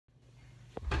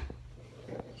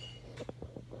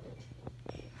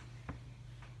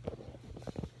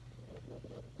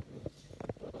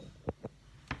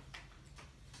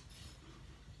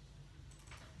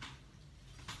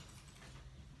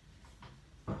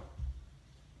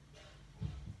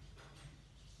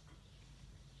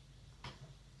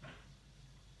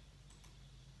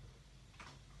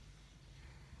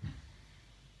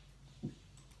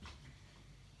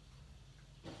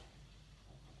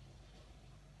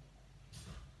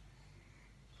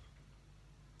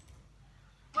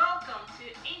to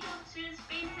Angel Toon's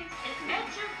Basics in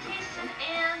Education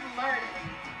and Learning.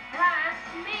 That's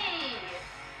me!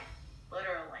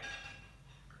 Literally.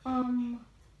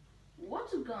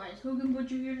 What's up guys, Hogan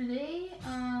Butcher here today.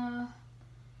 I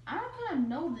don't kind of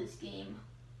know this game.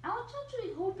 I was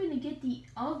actually hoping to get the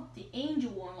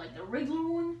angel one, like the regular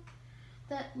one.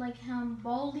 That like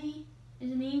Baldi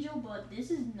is an angel, but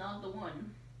this is not the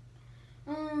one.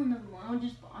 Oh, never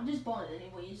mind. I just bought it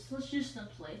anyways. Let's just not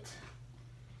play it.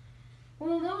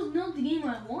 Well, that was not the game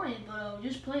I wanted, but I'll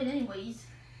just play it anyways.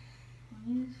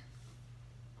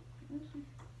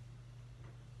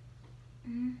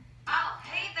 Oh,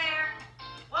 hey there!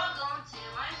 Welcome to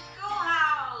my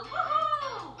schoolhouse!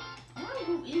 Woohoo! I wonder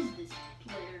who is this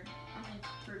player? I mean,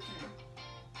 person.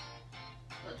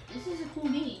 But this is a cool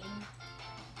game.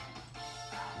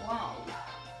 Wow.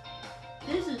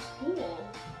 This is cool.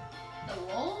 The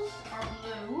walls are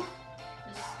blue.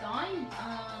 The sky,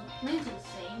 planes are the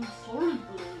same. The floor is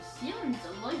blue. The ceilings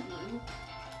are light blue.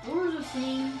 Doors are the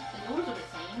same. The doors are the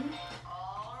same.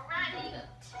 Alrighty.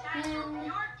 Time for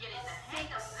you're getting the hang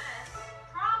of this.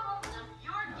 Problem if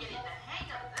you're getting the hang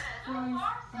of this.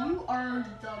 You are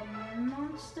the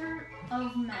monster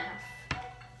of math.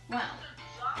 Wow.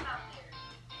 Good job out there.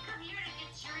 Come here to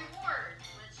get your rewards,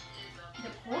 which is a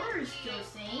The quarter is still the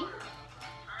same.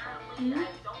 Apparently, I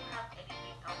don't have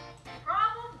anything else.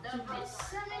 Problem number It's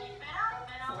 1. 7, Keep it up,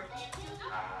 and I'll 14. give you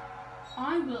the...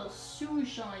 I will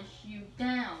suicide you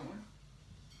down.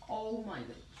 Oh my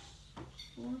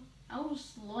goodness. I will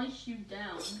slice you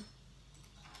down.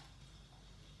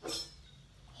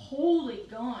 Holy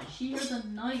gosh, he has a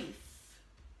knife.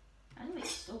 I have a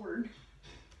sword.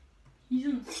 He's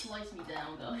gonna slice me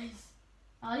down, guys.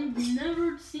 I've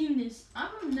never seen this.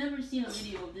 I've never seen a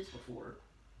video of this before.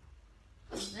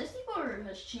 The Zesty bar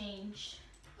has changed.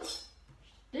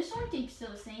 This one tape's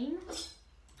still the same.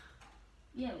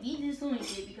 Yeah, we need this only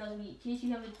tape because in case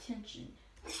you have attention.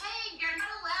 Hey, you're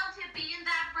not allowed to be in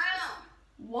that room.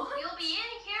 What? You'll be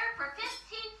in here for 15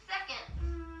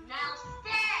 seconds. Now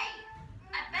stay.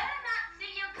 I better not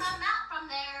see you come out from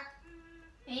there.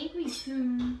 Angry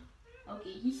Toon.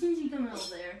 Okay, he seems to be coming out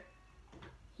there.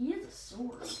 He has a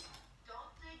sword.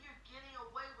 Don't think you're getting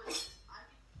away with it. I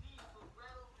can see you from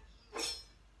right over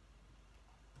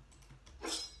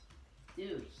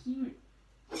here. Dude, he...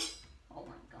 Oh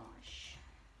my gosh.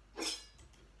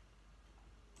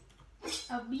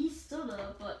 A bee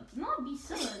soda, but it's not bee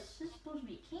soda, it's just supposed to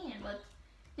be a can, but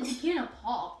it's a can of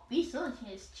pop. Bee soda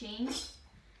has changed.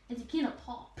 It's a can of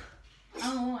pop. I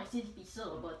don't know why I said it's bee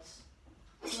soda, but...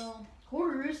 Well,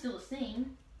 quarter is still the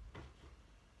same.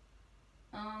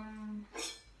 Oh.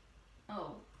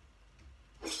 Don't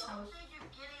think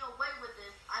you're getting away with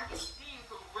this. I can see you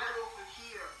from right over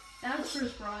here. That was for a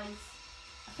surprise.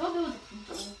 I thought that was a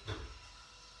people.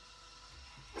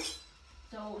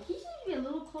 So he seems to be a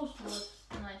little closer to us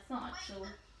than I thought. Wait, So no,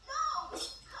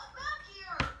 come back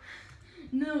here.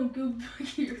 no, go back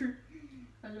here.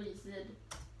 That's what he said.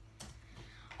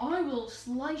 I will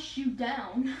slice you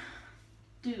down,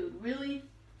 dude. Really?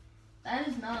 That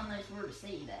is not a nice word to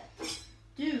say. That,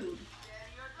 dude. Ready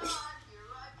or not, here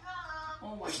I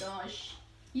come. Oh my gosh,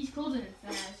 he's closing it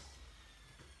fast.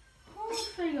 Oh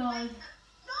my god.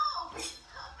 No, come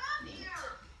back here.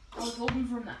 I was hoping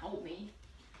for him to help me.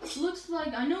 Looks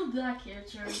like I know that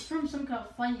character. It's from some kind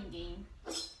of fighting game.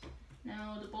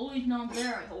 Now the bully's not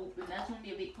there, I hope, and that's gonna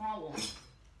be a big problem.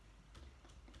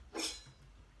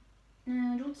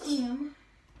 And I don't see him.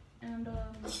 And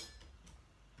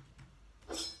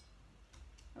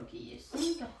okay, yes,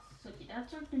 okay,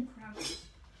 that's something crouches.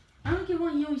 I don't get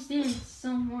why he always stands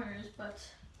somewhere, but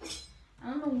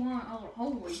I don't know why other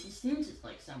hallways he stands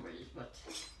like somewhere, but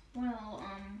well,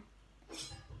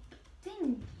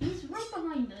 thing, he's right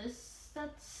behind us.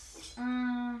 That's,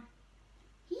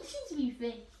 he seems to be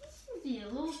fake. He seems to be a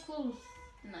little close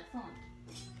than I thought.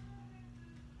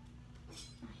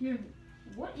 Here,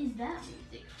 what is that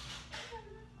music?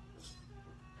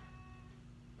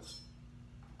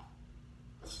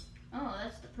 Oh,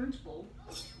 that's the principal.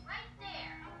 Right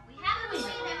there. We haven't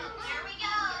seen him. Here we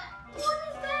go. What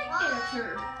is that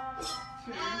character?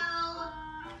 2,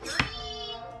 3,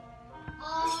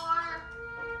 4.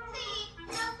 See,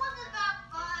 that wasn't that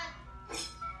fun.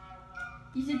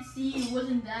 He said, see, it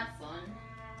wasn't that fun.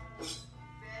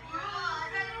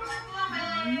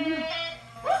 Ready,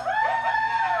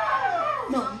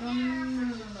 No, I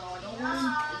don't want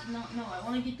to, it's not, no, I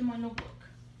want to get to my notebook.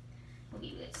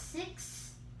 Okay, we got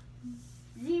 6,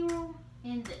 0,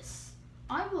 and this.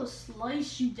 I will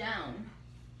slice you down.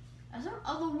 Is there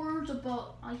other words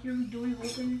about I hear you doing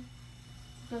open?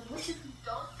 Because what's it?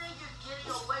 Don't think you're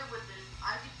getting away with this.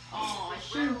 I can see Oh, I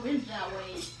should have went that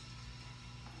way.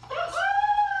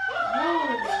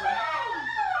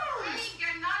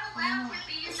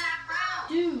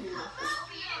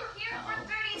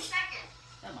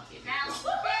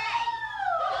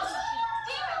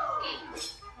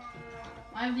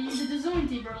 I have to use the design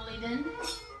tape early then.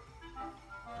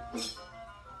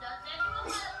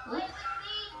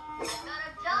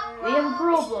 We have a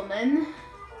problem then.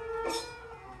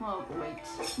 Oh great.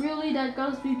 Really, that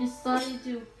Godspeed decided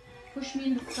to push me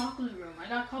in the faculty room. I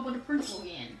got caught by the principal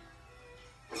again.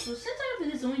 So since I have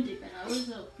the design tape and I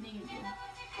was thinking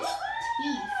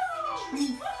teeth,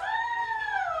 truth,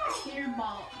 hair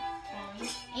ball,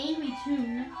 angry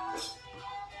toon,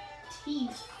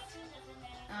 teeth,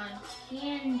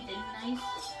 canned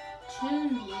nice toon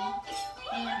leak,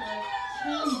 and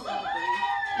cane robbery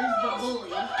is the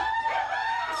bully.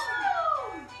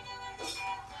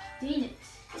 Dang it.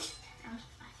 I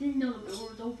didn't know the door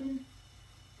was open.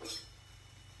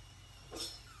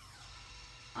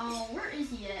 Oh, where is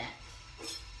he at?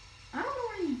 I don't know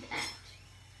where he's at.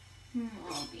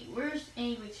 Okay, where's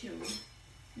Angry Toon?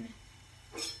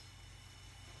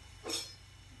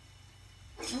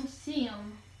 I don't see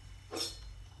him.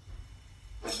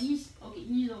 But he's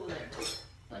over there.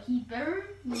 But he better.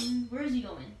 Where is he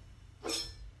going?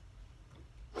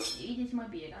 Maybe this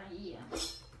might be a good idea.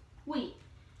 Wait,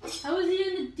 how is he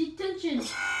in the detention?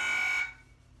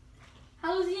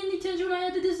 How is he in detention when I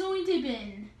had the design tape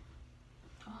in?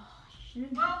 Oh,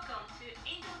 shit. Welcome to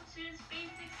Angel Toon's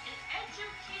Basics in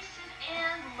Education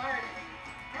and Learning.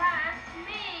 That's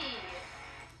me.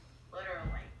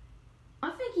 Literally.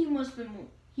 I think he must have.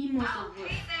 Hey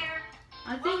there.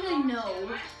 I think I know.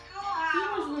 My He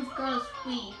was with God's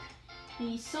sweep, and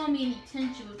he saw me in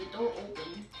detention with the door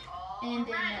open, and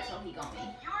then that's how he got me.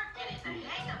 You're getting the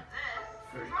hang of this.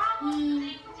 For Problem he,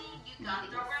 ding ding, you got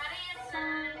the right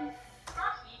answer.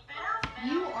 Keep it up, man.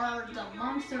 you are the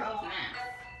monster of math.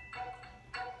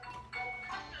 Good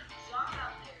job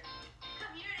out there.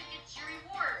 Come here to get your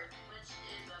reward, which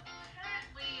is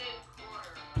apparently a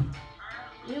quarter.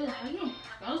 Ew,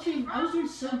 I was doing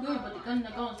so good, but the gun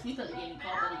that got on sweep at the game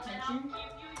caught my attention.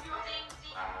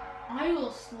 I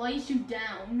will slice you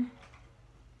down.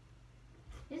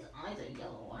 His eyes are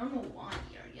yellow. I don't know why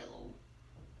they are yellow.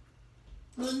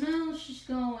 But now let's just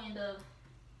go and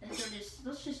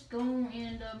let's just go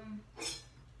and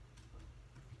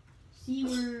see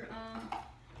where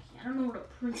I don't know where the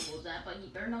principal's at, but he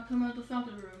better not come out of the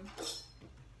faculty room.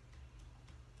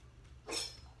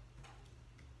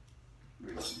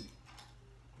 Where is he?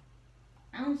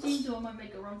 I don't see him, so I might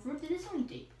make a run for it. This only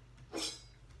tape.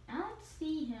 I don't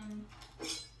see him.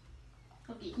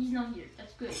 Okay, he's not here.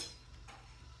 That's good. Okay,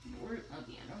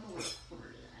 I don't know where the quarter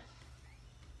is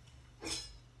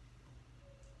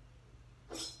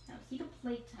at. Now see the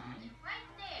playtime. Right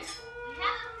there. We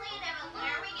haven't played ever.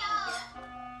 There we go.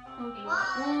 Okay, well,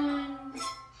 1,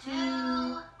 2,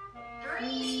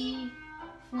 3,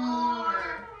 4,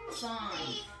 5.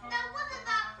 That wasn't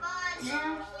that fun.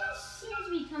 Now he seems to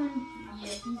be coming. Yeah,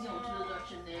 he's going to the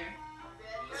direction there.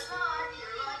 Ready or not,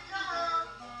 here I come.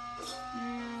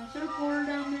 Is there a quarter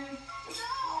down there?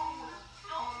 No,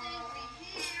 don't leave me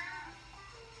here.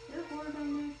 Is there a quarter down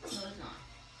there? No, it's not.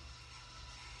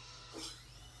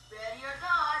 Ready or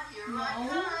not, here No, I come.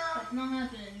 that's not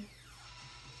happening.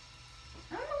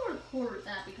 I don't know where the quarter is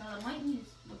at because I might need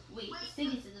to wait. The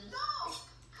stage scissors. No,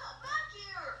 come back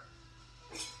here.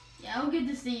 Yeah, I'll get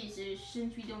the stage scissors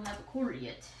since we don't have a quarter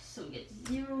yet. So we get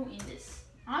 0 in this.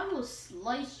 I will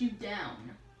slice you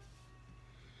down.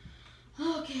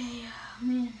 Okay,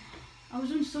 man. I was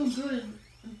doing so good.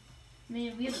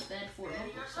 Man, we had a bad 4 Ready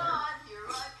local or start. not, here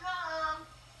I come.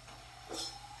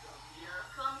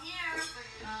 Come here for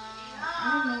your I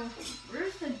don't know.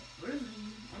 Where's the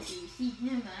okay, you see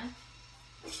him at.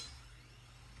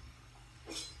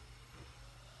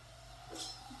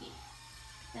 Okay.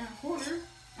 Down a quarter.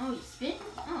 Oh, he spin?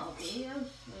 Oh, okay. That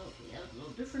was a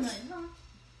little different than I thought.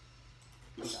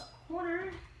 We got a quarter.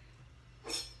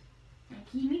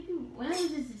 Okay, maybe when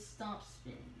does it stop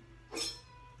spinning?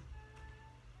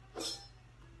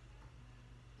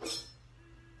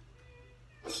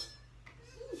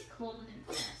 He's closing in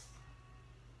fast.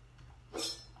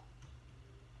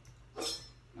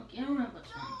 Okay, I don't have much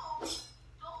time. No,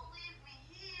 don't leave me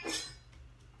here.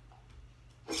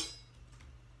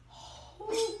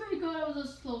 Oh my god, that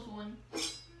was a close one.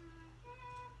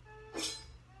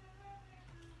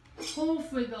 Oh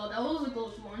my god, that was a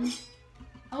close one.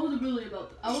 I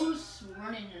was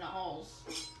running in the halls.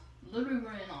 Literally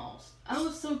running in the halls. I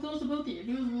was so close to both of you.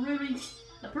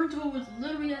 The principal was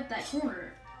literally at that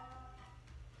corner.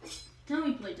 Tell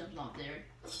me playtime's not there.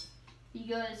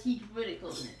 Because he really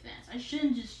closing it fast. I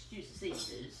shouldn't just use the save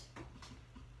scissors.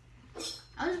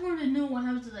 I just wanted to know what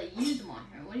happens if I use them on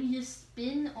her. Would he just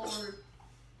spin or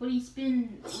would he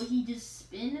just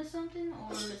spin or something?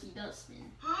 Or does he does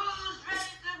spin? Who's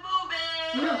ready to move it?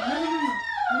 No.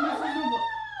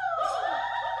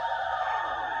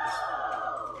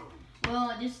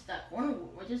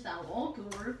 guess that all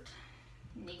could work.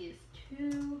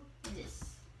 -2 and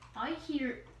this. I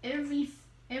hear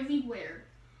everywhere.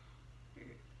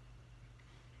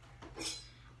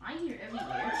 I hear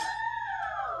everywhere.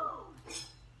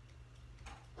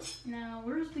 Now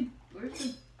where's the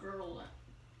girl at?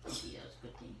 Okay, that's a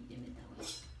good thing he did it that way.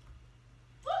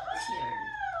 Here,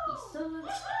 he's still now.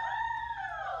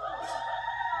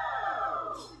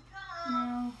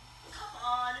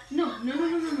 No, I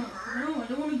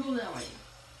don't want to go that way.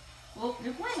 Well,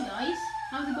 they're playing, guys.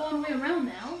 I have to go all the way around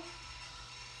now.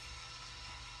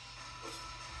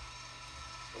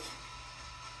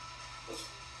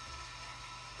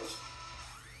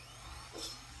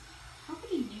 How could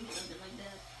he do something like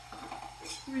that?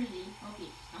 Really? Okay,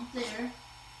 not there.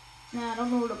 Nah, I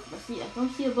don't know where to see. I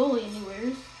don't see a bully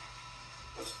anywhere.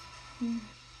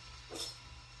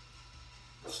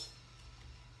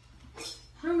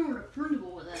 I don't know where to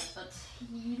printable with that, but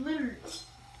he literally,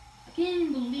 I can't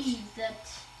even believe that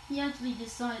he actually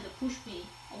decided to push me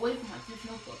away from my first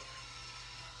notebook.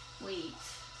 Wait,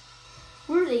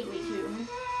 where's 882?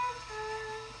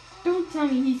 Don't tell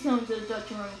me he's coming to the Dutch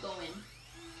room going.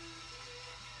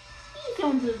 He's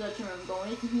coming to the Dutch room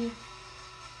going, isn't he?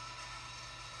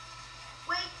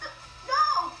 Wait, no!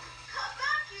 Come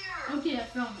back here! Okay, I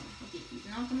found him. Okay, he's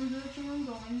not coming to the Dutch room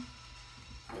going.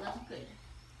 Okay, that's good.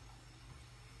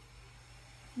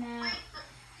 Now, Wait,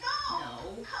 no!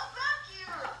 Come back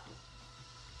here!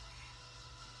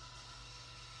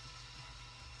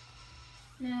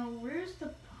 Now, where's the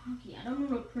pocket? I don't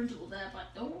know what principal that,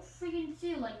 but don't freaking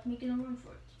feel like making a run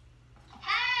for it.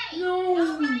 Hey! No!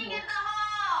 Nobody in the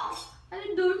hall! I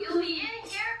didn't do it. You'll be in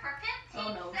here for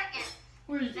 15 no. seconds.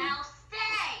 Where is he? Now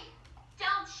stay!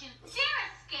 Don't you dare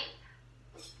escape!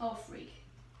 Oh, freak.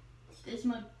 This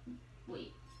might...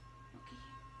 Wait. Okay.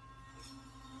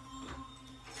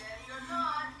 Ready or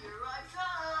not, here I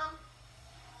come.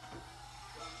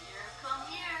 Come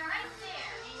here. Right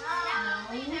there. Now,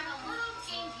 we never lose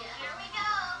games yet. Here we go.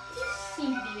 This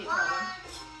seems to be a big problem.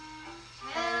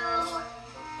 1, 2,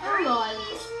 Oh god.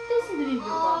 This seems to be a big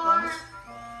problem. 4.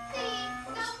 See,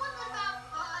 that was about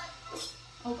fun.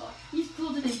 Oh god. He's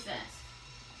closing in fast.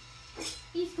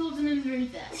 He's closing in very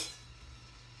fast.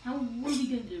 What are we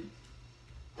gonna do?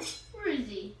 Where is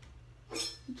he?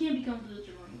 He can't be coming to the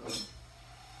room going.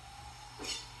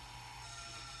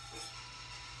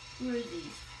 Where is he?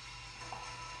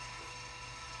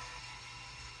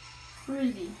 Where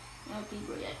is he? Okay,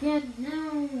 great. I can't. No.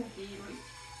 Okay, great.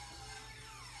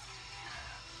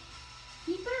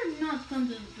 He better not come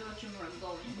to the direction where I'm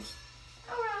going.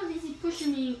 Or else is he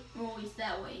pushing me always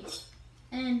that way?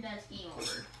 And that's game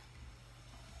over.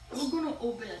 We're gonna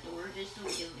open the door just so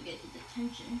we can get his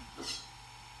attention.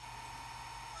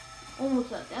 Almost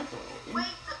got that door open.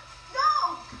 Wait, no!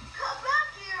 Come back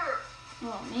here!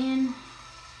 Oh man.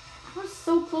 I was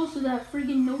so close to that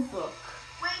freaking notebook.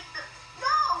 Wait,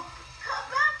 no! Come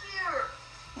back here!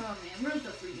 Oh man, where's the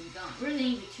freaking gun? Where's the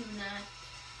 882 now?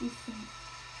 Who's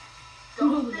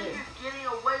Don't over think there? you're getting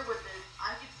away with this.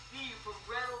 I can see you from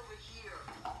right over here.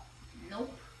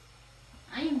 Nope.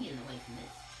 I am getting away from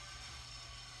this.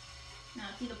 Now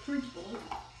I see the principal.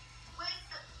 Wait,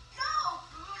 no!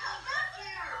 Come back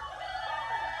here!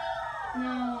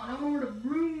 No, I don't know where the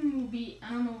broom will be. I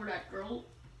don't know where that girl.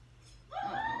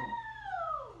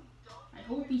 Uh-oh. I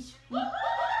hope he sweeps.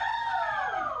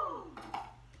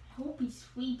 I hope he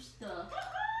sweeps the.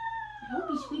 I hope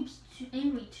he sweeps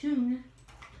Angry Toon.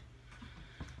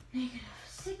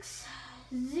 -6,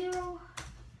 0.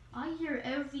 I hear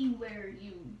everywhere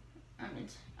you. I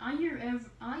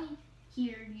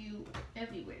hear you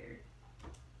everywhere.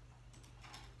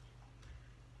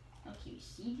 Okay,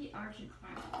 see the arts and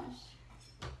crafts.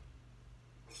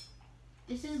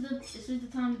 This is the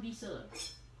time to be silly.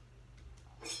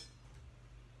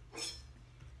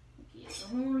 Okay, I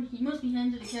don't know where he must be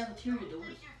heading to the cafeteria doors.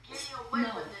 You're getting away No.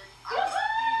 with this. I can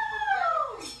see you from right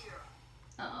over here.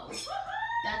 Uh-oh.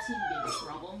 That seems to be a big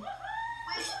problem.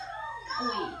 Wait, Oh no!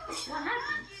 wait, what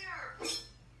happened? Here.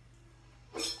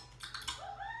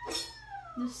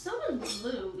 The sun is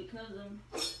blue because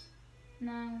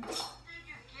no. I think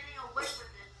you're getting away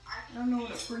with this. I don't know what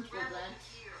can a see you from principal right that. over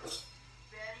here.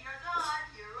 Ready or not,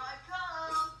 here I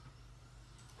come.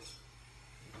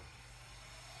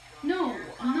 No,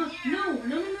 I'm not. No.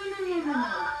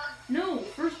 No,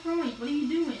 first point. What are you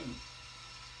doing?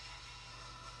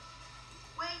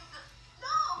 Wait,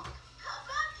 no! Come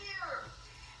back here!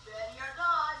 Ready or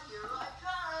not, here I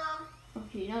come.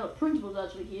 Okay, now the principal's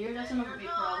actually here. That's another big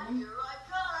problem. Here I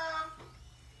come.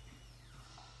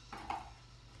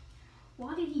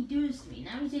 Why did he do this to me?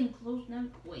 Now he's in close. Now,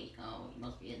 wait. Oh, he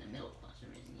must be in the middle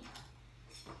classroom, isn't he?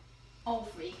 Oh,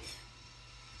 freak.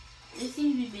 This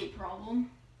seems to be a big problem.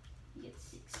 You get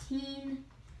 16,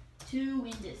 2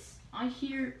 in this. I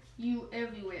hear you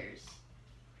everywheres.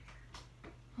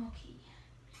 Okay.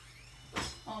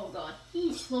 Oh god,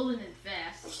 he's floating in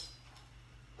fast.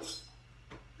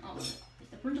 Oh, is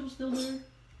the principal still there?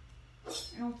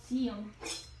 I don't see him.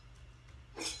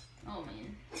 Oh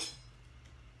man.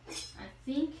 I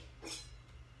think.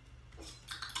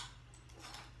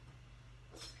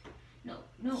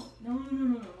 No,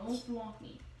 don't block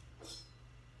me.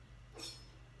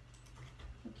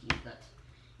 Okay, you've got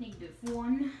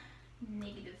 -1,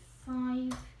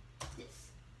 -5.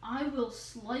 This. I will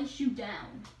slice you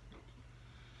down.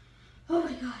 Oh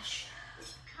my gosh.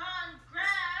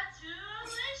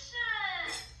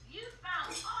 Congratulations! You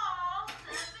found all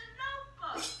 7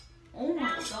 notebooks. Oh my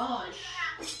Now all gosh. you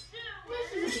have to do This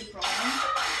is a big problem.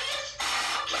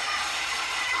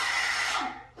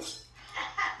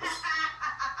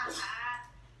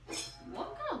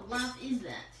 What kind of laugh is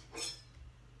that?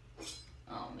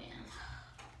 Oh man.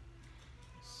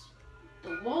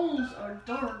 The walls are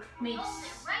dark. Makes. Hold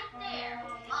it right there.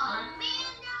 Oh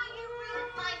man, now you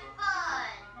ruined my fun.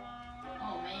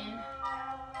 Oh man.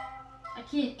 I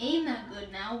can't aim that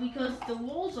good now because the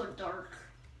walls are dark.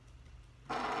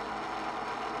 Okay,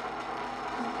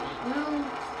 well.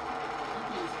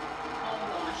 Okay. Oh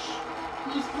gosh.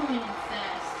 He's coming in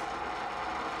fast.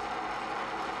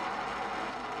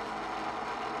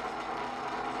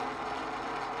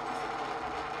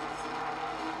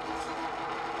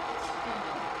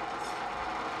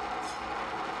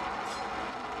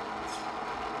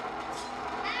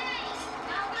 Hey,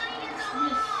 nobody in the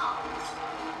Yes. hall.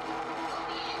 We'll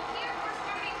be in here for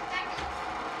 30 seconds.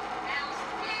 Now Oh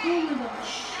stay. my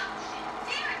gosh. Don't you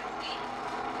dare escape.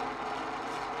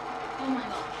 Oh my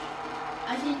gosh. I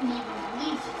didn't even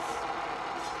believe this.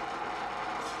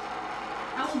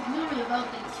 I was literally about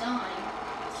to die.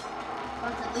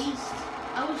 But at least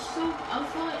I thought I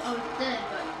was dead,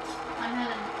 but I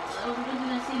was just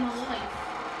gonna save my life.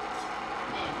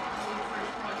 Man, I was the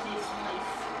first one to save my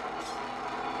life.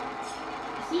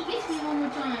 If he gets me one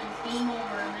more time, it's game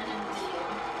over and then end the video.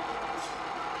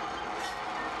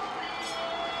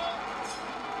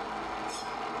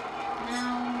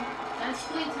 Now, that's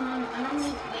playtime. I don't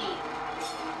know. Wait.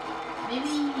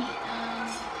 Maybe, man,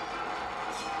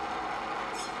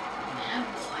 I have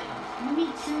no items. Maybe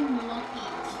Toon Lucky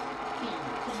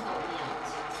can help me out.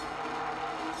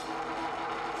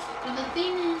 But the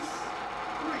thing is,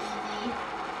 we're easy.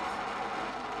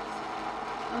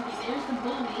 Okay, there's the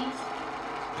bully.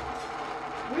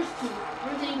 Where's Toon?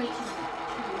 Where's Angry Toon?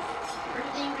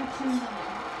 Where's Angry Toon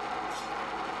coming?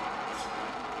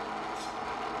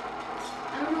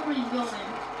 I don't know where he's going,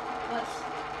 but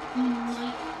he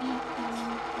might be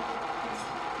coming.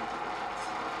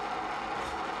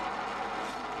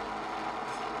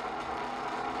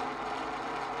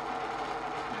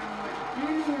 I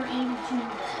don't know where Angry Toon is at.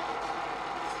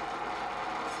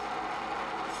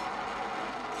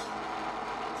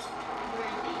 Where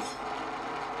is he?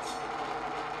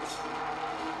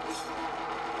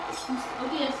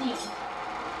 Okay, I see him.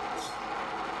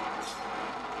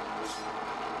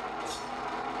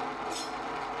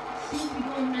 Seems to be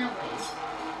going that way.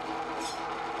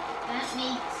 That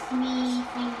makes me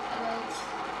think about.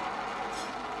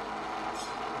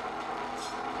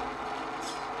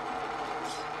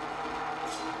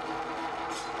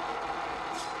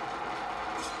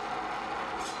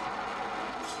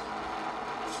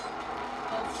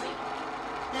 Oh, wait.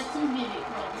 That seems to be a big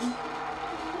problem.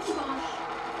 Oh gosh.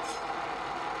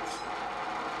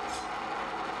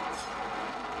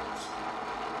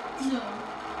 No.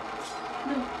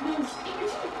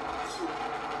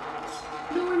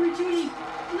 No, I'm retreating.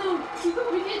 No, you're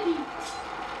going to get me.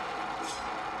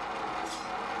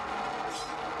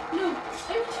 No,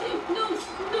 I'm retreating. No.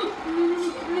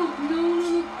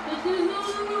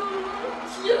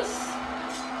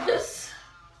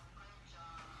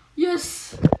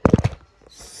 Yes.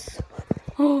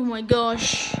 Oh my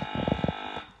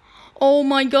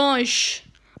gosh.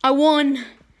 I won.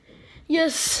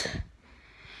 Yes.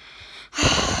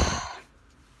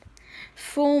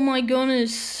 Oh my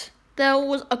goodness. That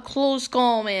was a close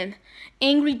call, man.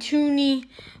 Angry Toon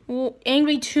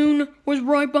was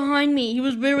right behind me. He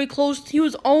was very close. He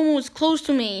was almost close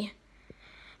to me.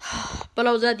 But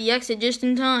I was at the exit just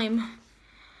in time.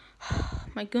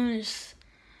 My goodness.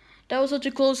 That was such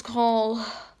a close call.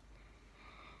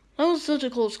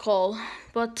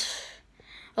 But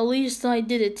at least I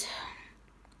did it.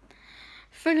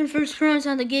 Freaking first prize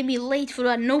had to get me late for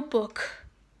that notebook.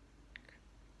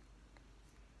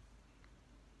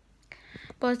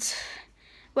 But,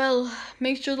 well,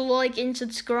 make sure to like and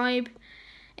subscribe.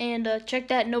 and check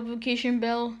that notification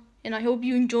bell. And I hope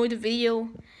you enjoyed the video.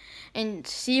 And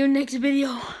see you next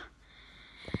video.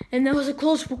 And that was a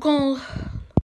close call.